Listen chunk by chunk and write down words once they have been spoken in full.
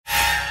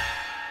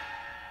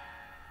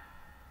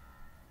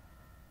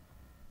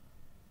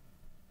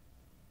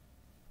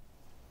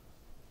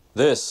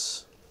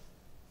This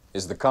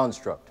is the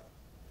construct.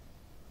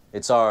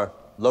 It's our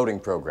loading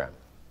program.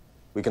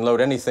 We can load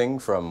anything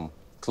from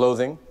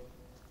clothing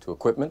to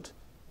equipment,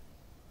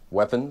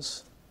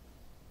 weapons,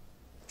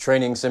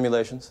 training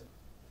simulations,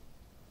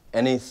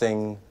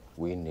 anything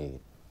we need.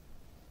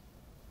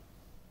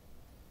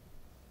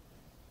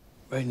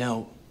 Right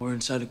now, we're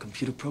inside a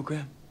computer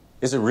program?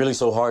 Is it really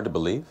so hard to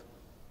believe?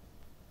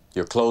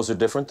 Your clothes are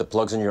different, the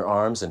plugs in your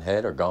arms and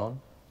head are gone.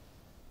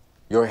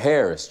 Your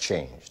hair has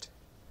changed.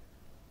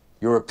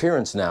 Your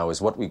appearance now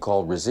is what we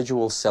call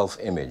residual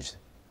self-image.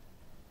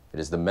 It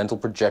is the mental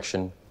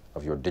projection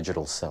of your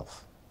digital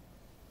self.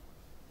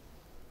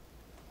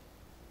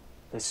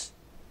 This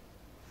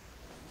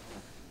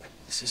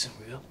isn't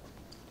real.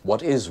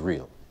 What is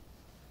real?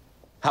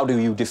 How do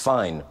you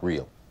define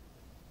real?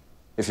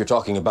 If you're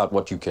talking about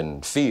what you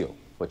can feel,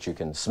 what you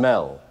can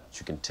smell, what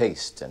you can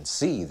taste and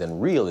see, then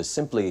real is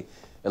simply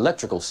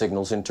electrical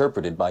signals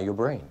interpreted by your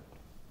brain.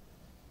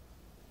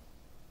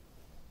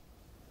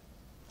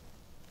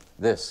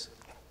 This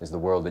is the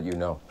world that you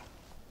know.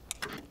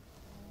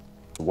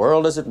 The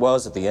world as it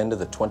was at the end of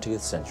the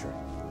 20th century.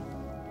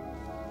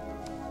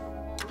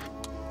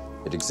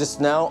 It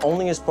exists now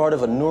only as part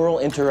of a neural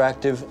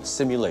interactive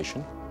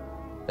simulation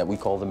that we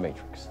call the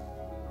Matrix.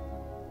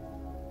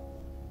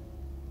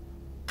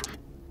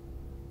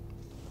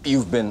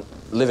 You've been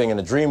living in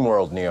a dream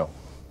world, Neo.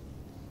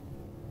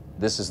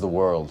 This is the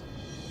world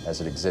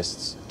as it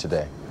exists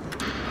today.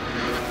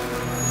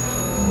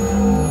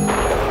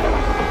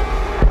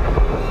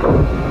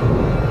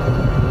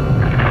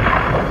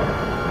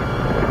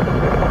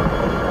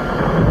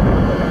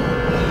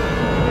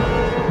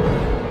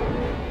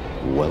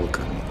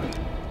 Welcome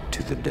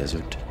to the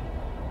desert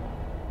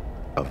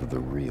of the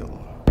real.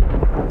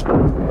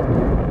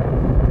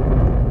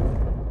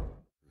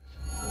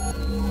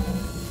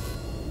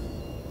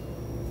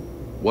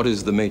 What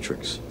is the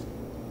Matrix?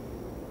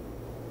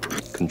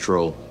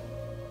 Control.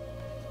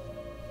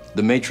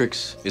 The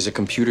Matrix is a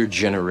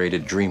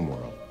computer-generated dream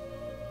world,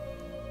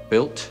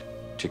 built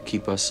to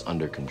keep us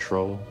under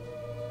control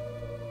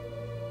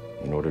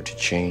in order to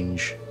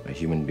change a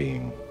human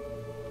being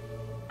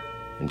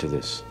into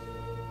this.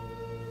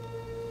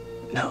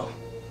 No.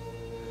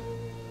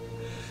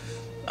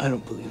 I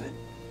don't believe it.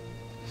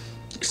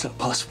 It's not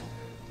possible.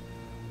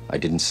 I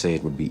didn't say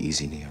it would be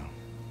easy, Neo.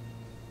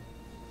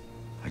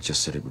 I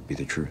just said it would be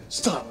the truth.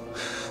 Stop.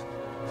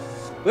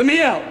 Let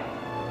me out.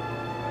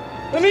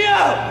 Let me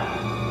out.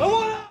 I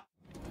want out.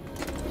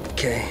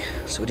 Okay,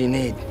 so what do you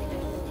need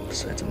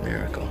besides a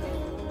miracle?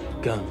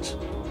 Guns.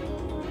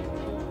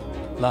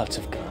 Lots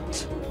of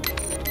guns.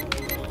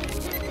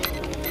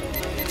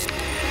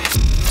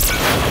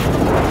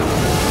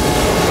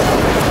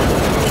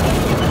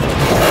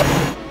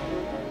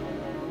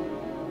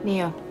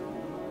 Neo,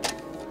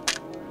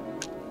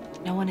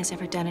 no one has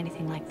ever done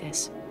anything like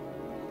this.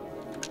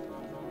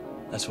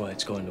 That's why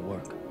it's going to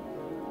work.